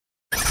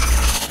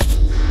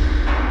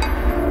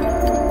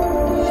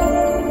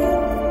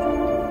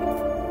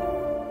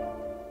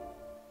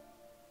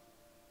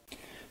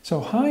So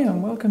hi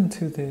and welcome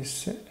to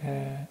this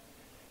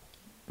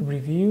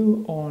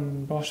review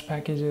on BOS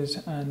packages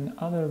and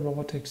other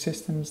robotic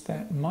systems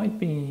that might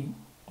be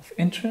of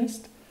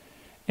interest.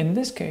 In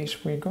this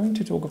case, we're going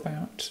to talk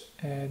about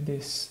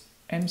this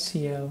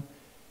MCL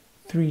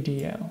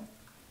 3DL.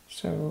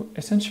 So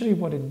essentially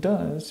what it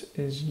does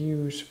is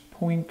use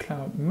point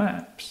cloud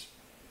maps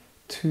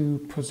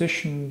to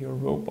position your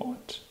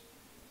robot.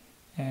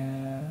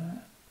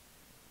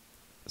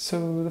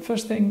 So the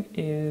first thing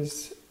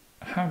is,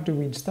 how do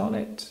we install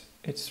it?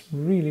 It's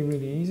really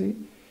easy.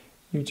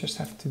 You just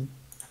have to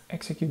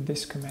execute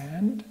this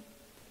command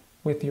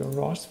with your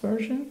ROS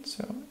version.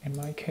 So in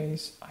my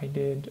case, I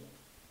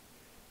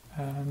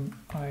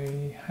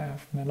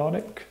have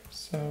melodic,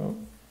 so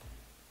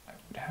I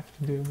would have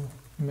to do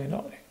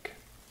melodic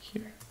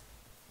here.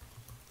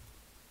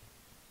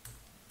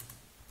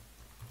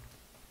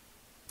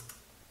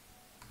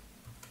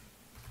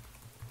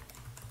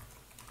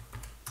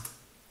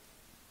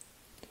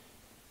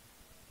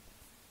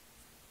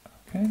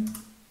 Okay.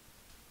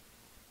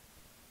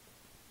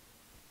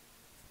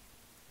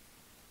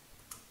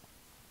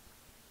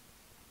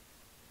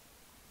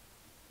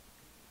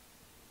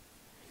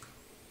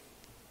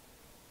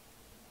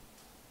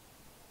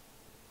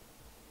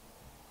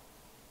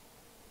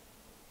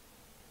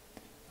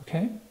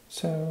 Okay,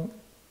 so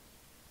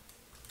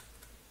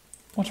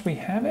once we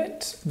have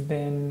it,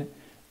 then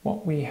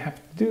what we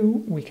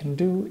can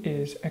do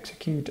is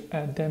execute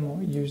a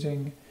demo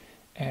using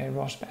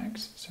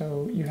ROSBags.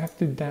 So you have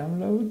to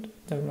download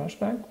the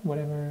ROSBag,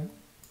 whatever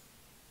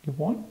you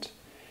want,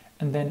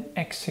 and then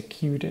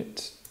execute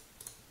it.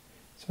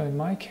 So in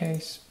my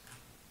case,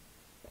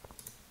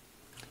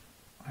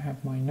 I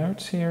have my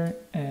notes here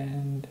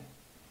and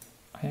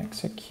I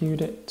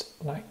execute it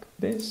like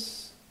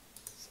this.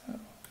 So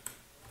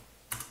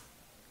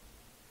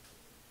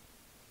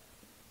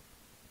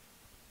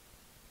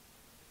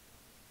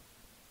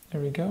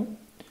there we go.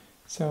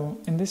 So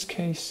in this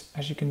case,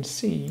 as you can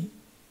see,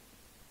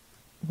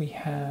 we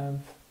have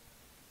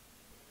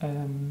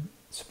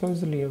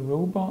supposedly a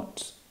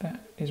robot that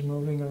is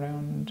moving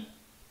around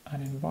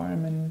an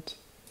environment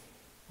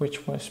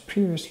which was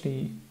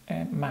previously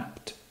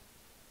mapped.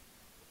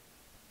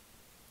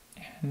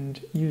 And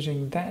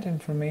using that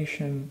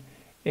information,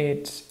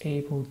 it's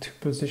able to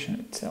position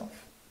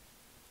itself.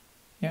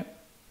 Yeah.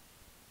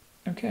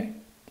 Okay.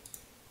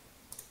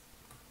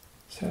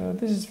 So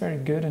this is very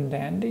good and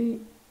dandy,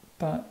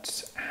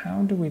 but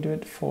how do we do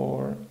it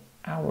for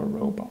our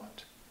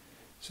robot?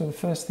 So the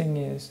first thing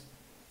is,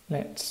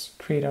 let's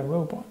create a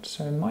robot.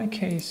 So in my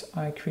case,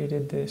 I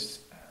created this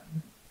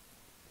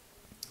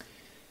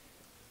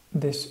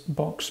this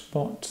box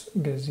bot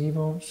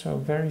gazebo. So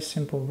very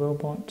simple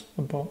robot,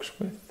 a box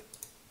with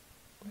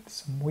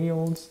some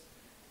wheels.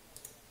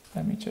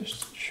 Let me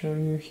just show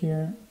you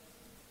here.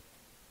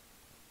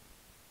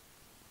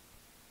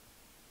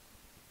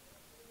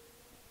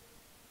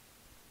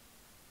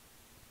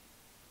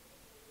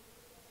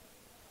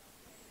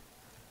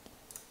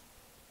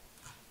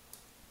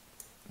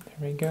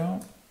 There we go.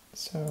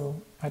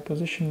 So I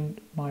positioned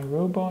my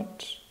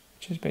robot,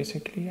 which is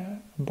basically a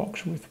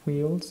box with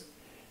wheels,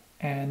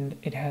 and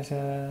it has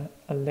a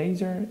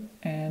laser,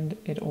 and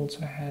it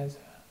also has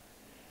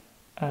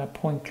a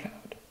point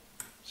cloud.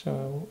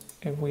 So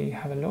if we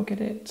have a look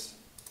at it,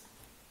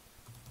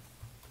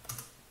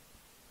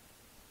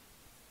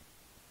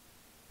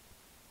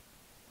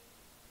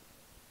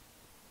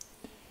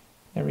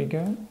 there we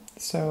go.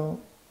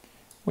 So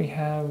we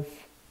have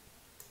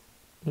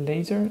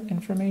laser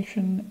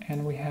information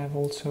and we have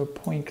also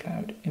point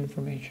cloud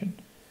information.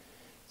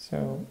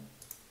 So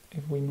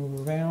if we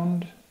move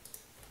around,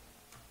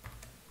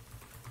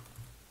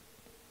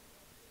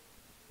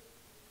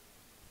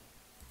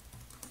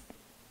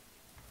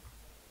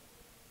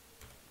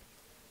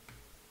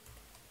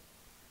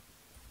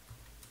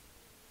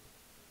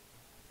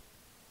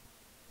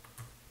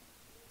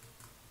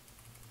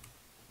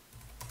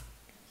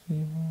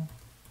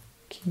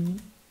 key, there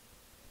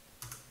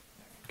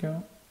we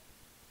go.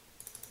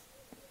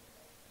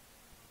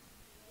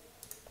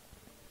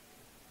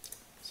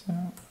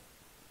 So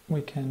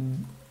we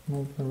can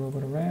move the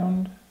robot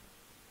around.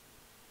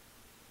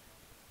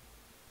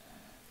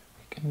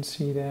 We can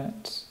see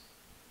that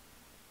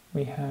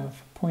we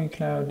have point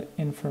cloud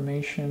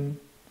information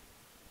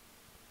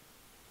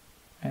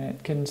and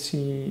it can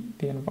see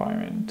the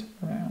environment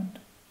around.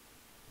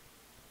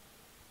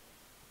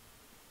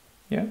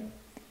 Yeah.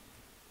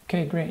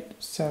 Okay, great.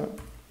 So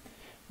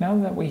now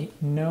that we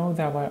know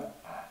that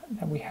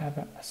we have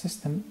a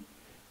system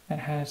that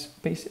has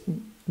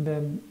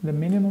the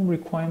minimum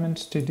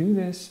requirements to do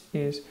this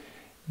is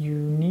you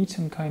need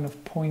some kind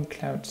of point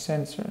cloud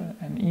sensor,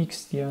 an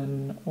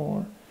Ixtion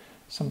or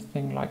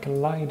something like a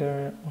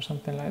LiDAR or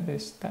something like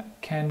this that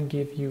can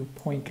give you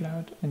point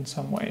cloud in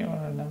some way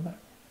or another.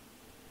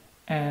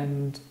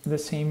 And the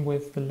same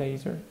with the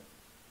laser.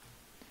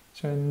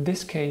 So in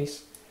this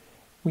case,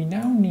 we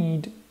now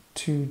need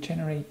to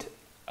generate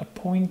a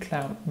point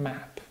cloud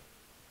map.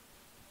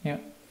 Yeah.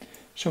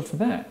 So for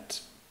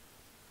that,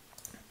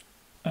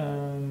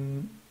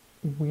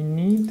 we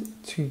need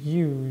to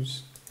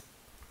use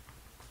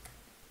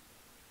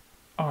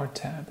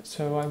RTAB.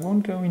 So I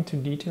won't go into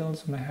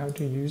details on how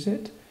to use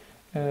it.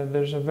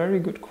 There's a very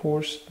good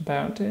course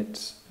about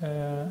it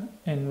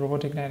in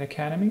Robotic Net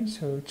Academy,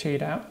 so check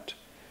it out.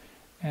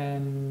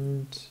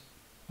 And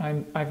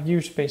I've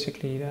used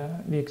basically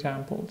the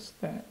examples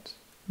that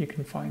you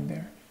can find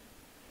there.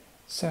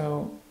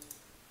 So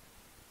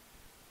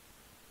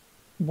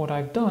what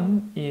I've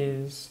done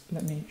is,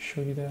 let me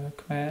show you the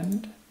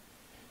command.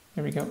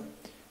 There we go.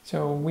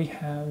 So we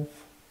have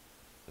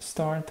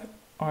start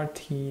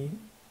RTAB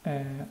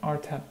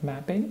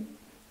mapping.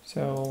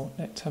 So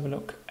let's have a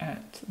look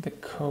at the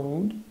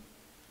code.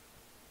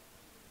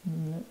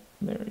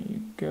 There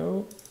you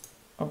go.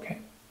 Okay.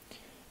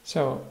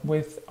 So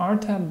with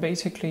RTAB,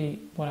 basically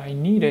what I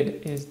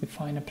needed is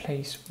define a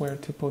place where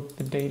to put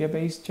the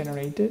database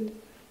generated,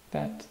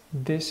 that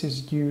this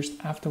is used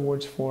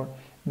afterwards for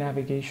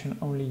navigation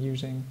only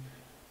using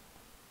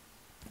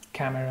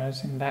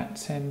cameras in that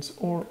sense,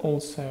 or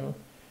also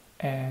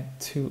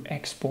to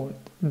export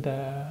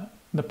the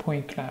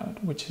point cloud,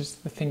 which is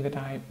the thing that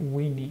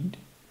we need.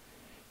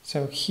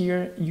 So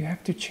here you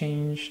have to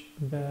change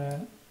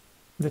the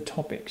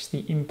topics,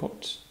 the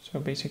inputs. So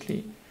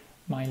basically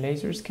my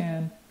laser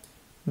scan,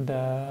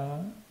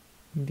 the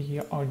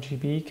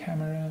RGB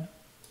camera,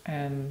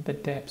 and the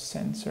depth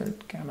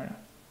censored camera.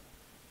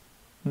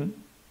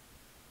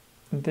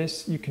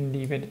 This you can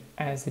leave it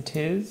as it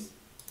is,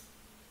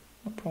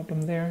 no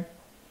problem there,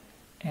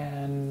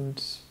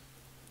 and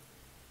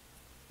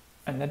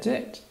that's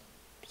it.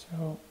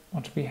 So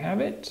once we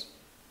have it,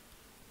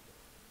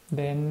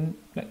 then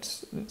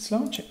let's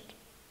launch it.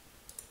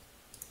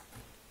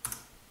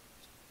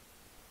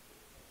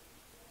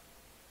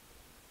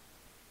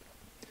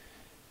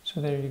 So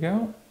there you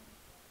go.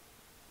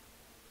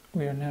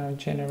 We are now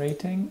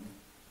generating,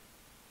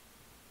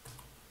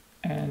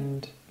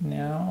 and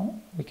now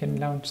we can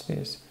launch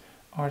this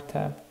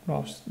RTAB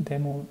ROS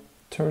demo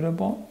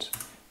TurtleBot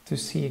to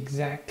see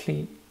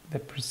exactly the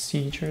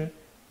procedure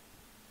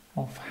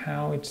of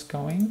how it's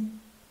going.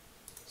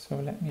 So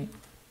let me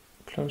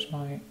close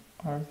my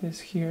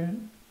RViz here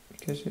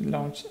because it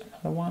launched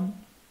another one.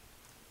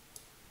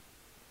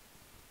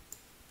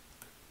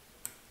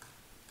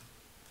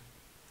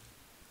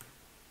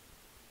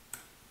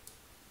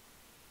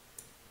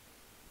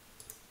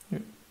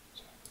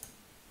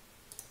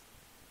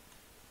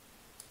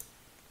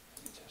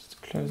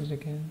 Just close it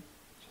again,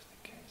 just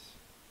in case.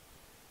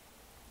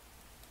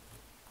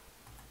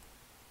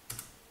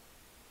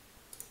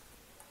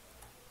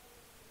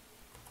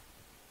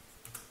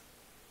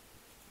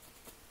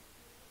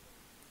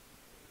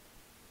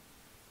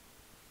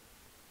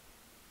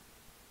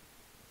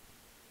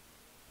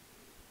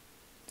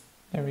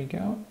 There we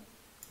go.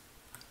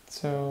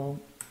 So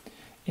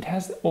it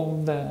has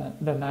all the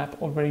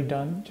map already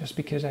done just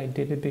because I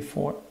did it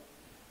before,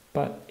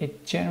 but it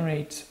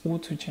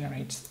auto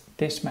generates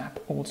this map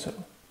also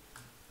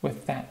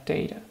with that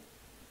data.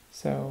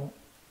 So,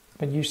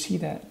 but you see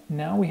that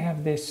now we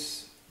have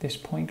this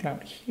point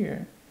cloud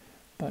here,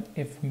 but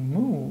if we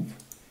move,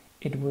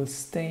 it will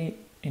stay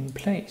in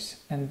place,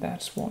 and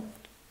that's what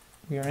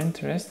we are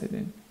interested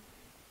in.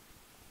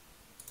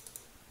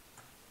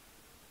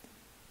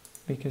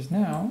 Because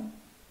now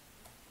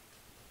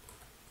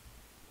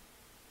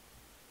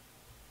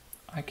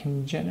I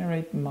can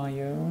generate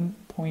my own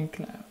point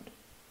cloud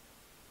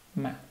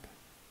map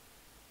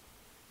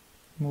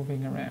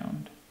moving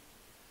around.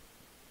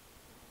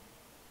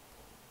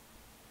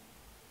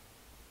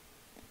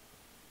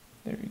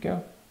 There we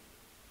go.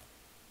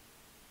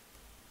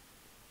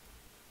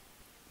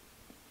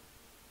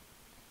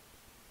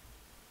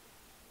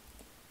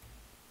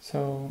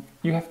 So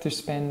you have to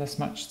spend as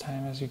much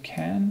time as you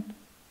can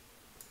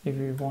if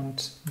you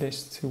want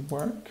this to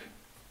work.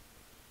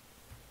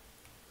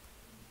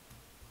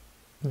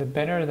 The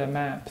better the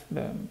map,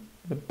 the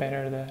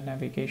better the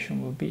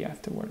navigation will be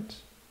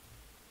afterwards.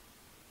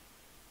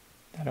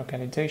 The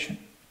localization,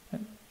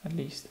 at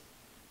least.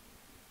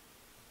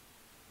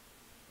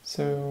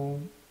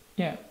 So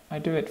yeah, I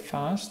do it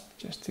fast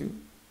just to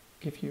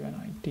give you an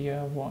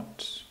idea of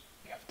what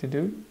you have to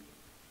do.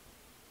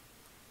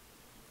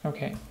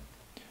 Okay,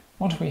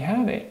 once we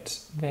have it,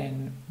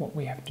 then what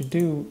we have to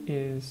do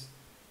is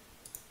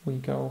we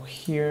go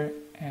here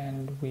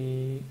and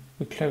we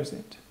close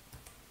it.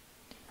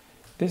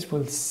 This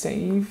will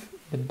save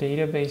the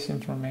database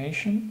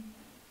information,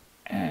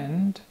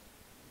 and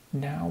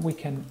now we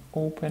can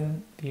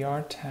open the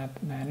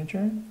RTAB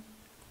manager,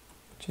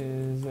 which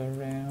is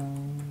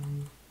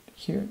around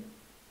here.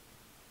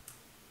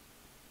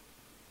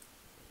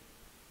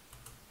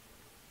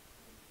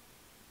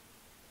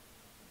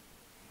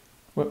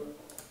 Well,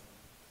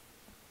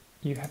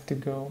 you have to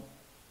go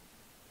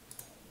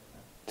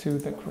to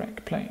the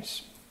correct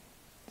place.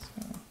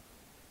 So,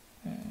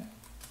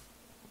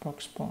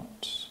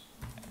 boxbot,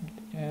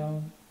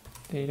 MDL,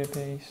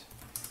 database,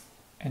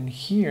 and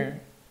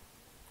here,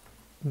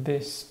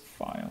 this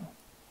file.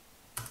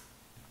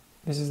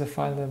 This is the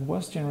file that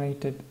was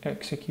generated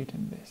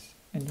executing this.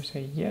 And you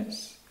say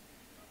yes,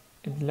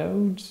 it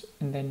loads,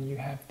 and then you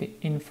have the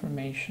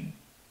information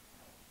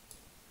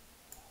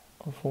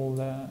of all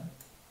the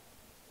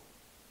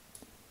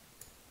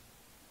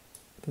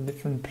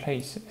different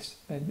places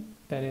that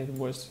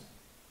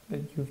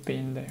you've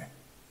been there.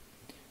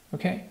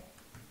 Okay,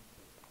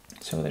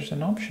 so there's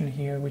an option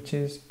here which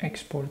is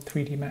export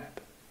 3D map,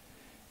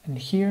 and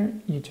here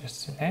you just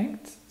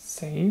select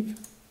save,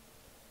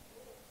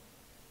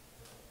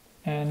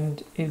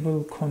 and it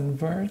will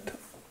convert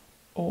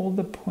all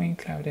the point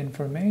cloud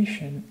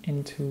information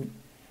into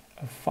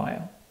a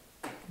file,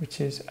 which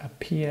is a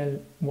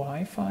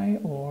PLY file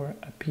or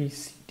a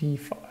PCD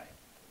file.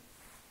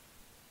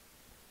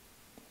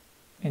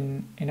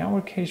 In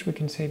our case, we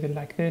can save it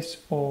like this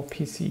or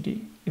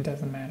PCD, it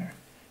doesn't matter.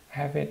 I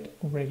have it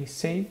already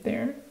saved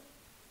there.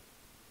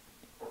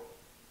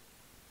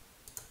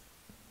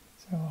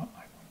 So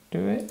I will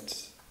do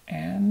it,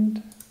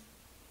 and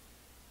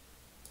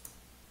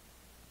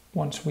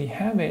once we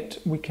have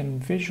it, we can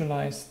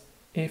visualize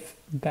if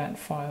that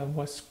file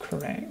was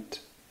correct.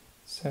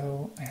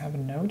 So I have a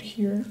note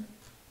here.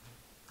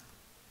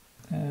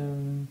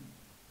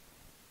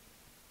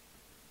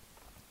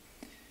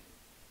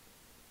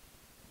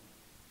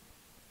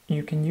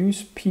 You can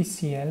use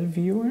PCL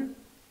viewer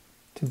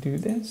to do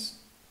this.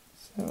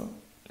 So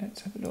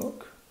let's have a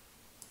look.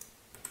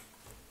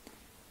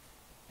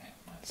 And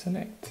I'll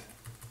select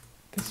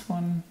this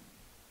one.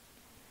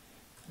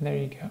 And there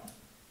you go.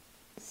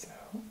 So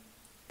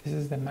this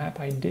is the map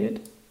I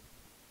did.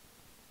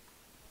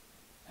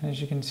 And as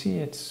you can see,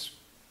 it's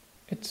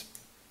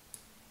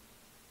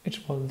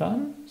well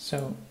done.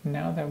 So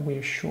now that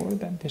we're sure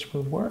that this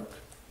will work,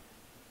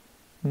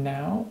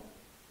 now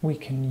we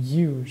can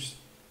use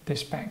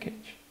this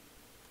package.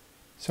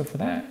 So for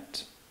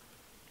that,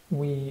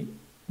 we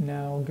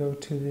now go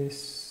to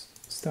this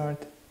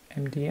start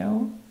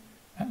MDL.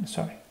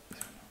 Sorry,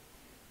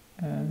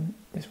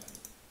 this one.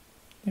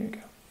 There you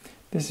go.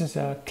 This is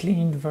a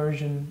cleaned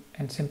version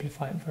and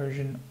simplified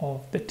version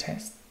of the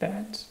test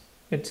that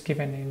it's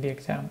given in the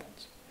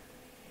examples.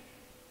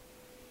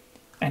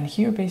 And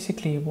here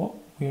basically what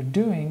we're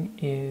doing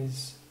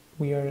is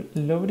we are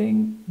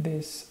loading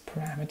these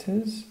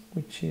parameters,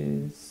 which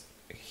is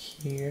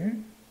here,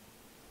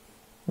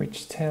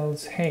 which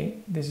tells, hey,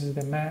 this is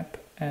the map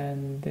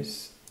and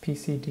this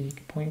PCD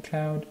point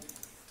cloud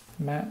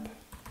map.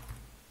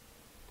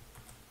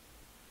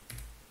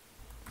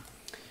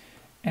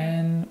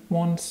 And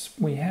once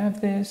we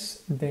have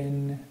this,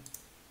 then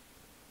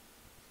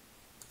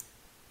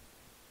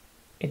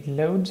it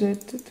loads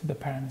it to the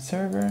parent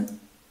server,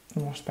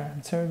 ROS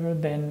parent server.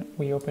 Then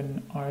we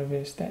open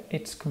RViz that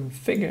it's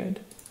configured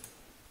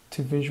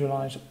to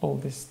visualize all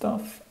this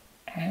stuff,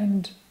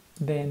 and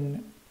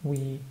then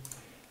we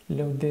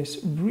load this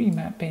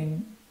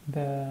remapping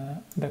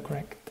the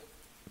correct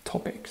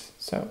topics.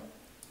 So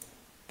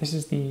this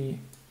is the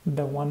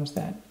ones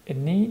that it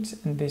needs,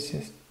 and this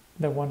is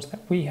the ones that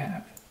we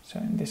have. So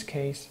in this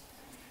case,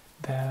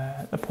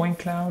 the point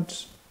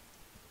clouds,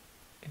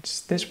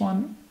 it's this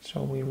one,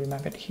 so we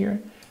remap it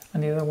here,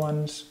 and the other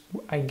ones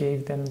I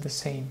gave them the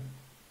same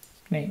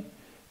name.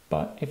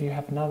 But if you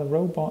have another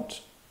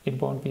robot,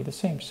 it won't be the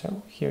same,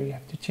 so here you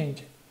have to change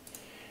it.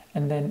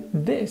 And then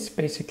this,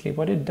 basically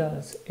what it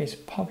does is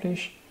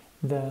publish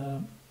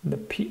the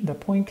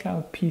point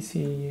cloud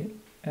PC,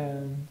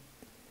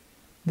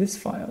 this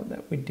file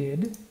that we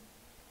did,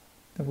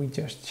 that we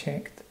just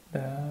checked,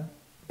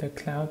 the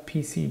cloud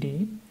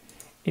PCD.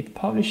 It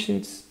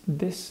publishes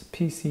this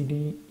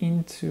PCD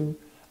into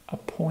a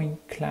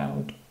point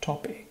cloud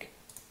topic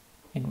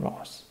in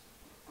ROS,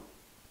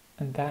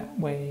 and that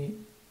way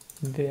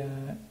the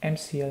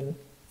MCL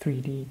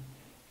 3D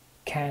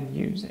can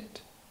use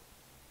it.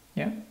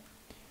 Yeah.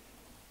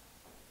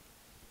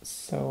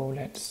 So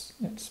let's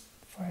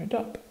fire it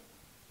up.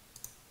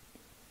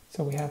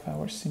 So we have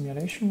our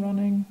simulation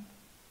running.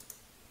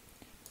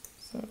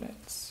 So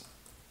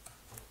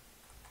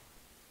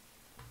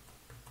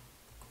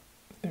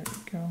there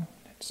we go.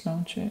 Let's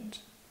launch it.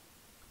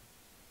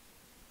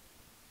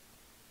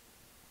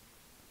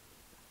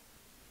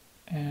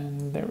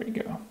 And there we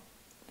go.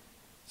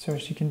 So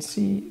as you can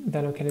see,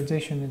 the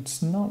localization,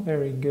 it's not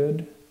very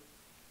good.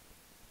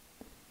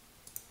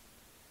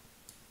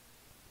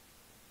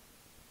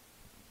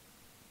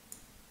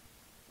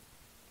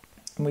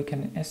 We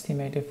can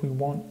estimate if we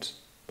want,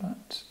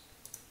 but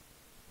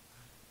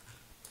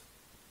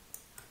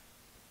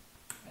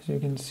as you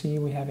can see,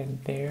 we have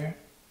it there.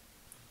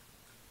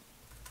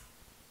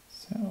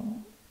 So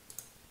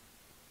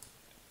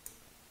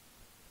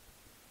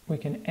we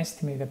can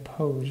estimate the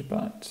pose,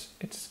 but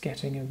it's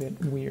getting a bit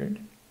weird.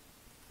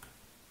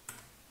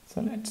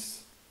 So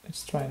let's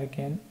try it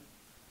again,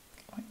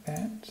 like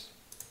that.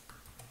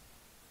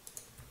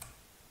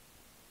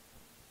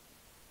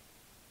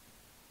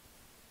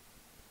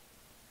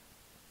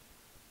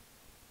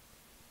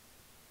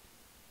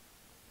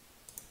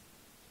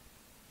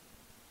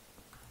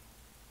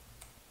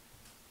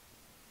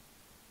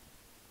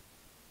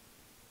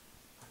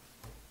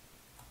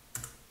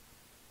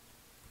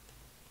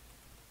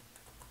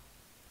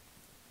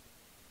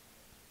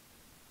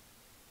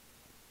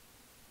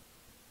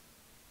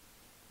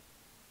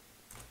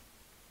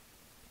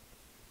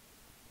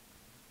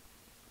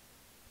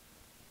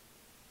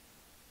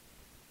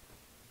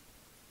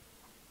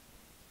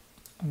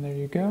 And there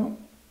you go.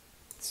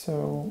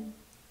 So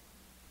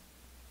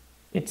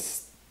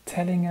it's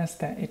telling us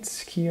that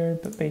it's here,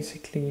 but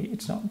basically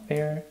it's not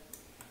there.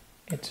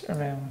 It's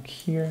around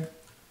here.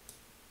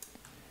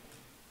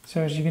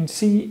 So as you can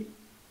see,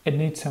 it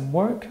needs some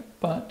work,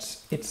 but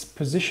it's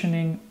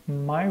positioning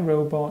my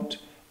robot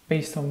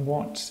based on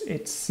what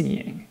it's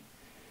seeing.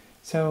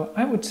 So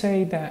I would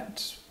say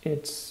that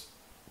it's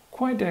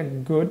quite a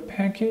good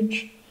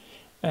package.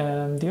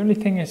 The only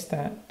thing is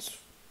that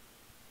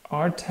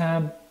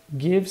RTAB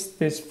gives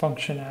this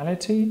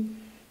functionality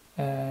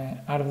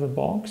out of the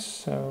box,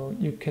 so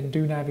you can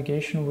do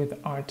navigation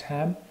with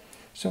RTAB.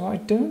 So I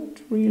don't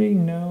really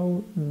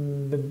know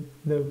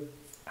the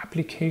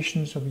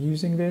applications of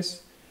using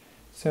this.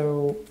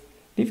 So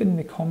leave it in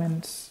the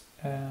comments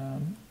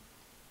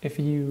if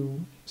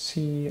you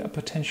see a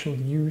potential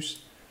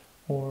use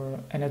or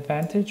an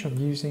advantage of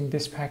using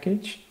this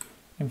package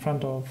in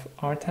front of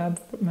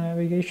RTAB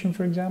navigation,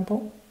 for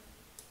example.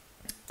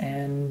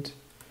 And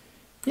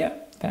yeah,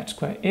 that's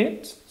quite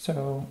it.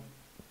 So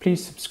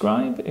please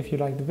subscribe if you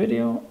like the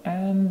video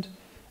and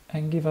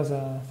give us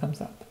a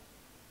thumbs up.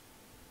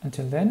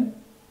 Until then,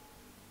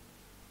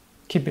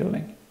 keep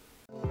building.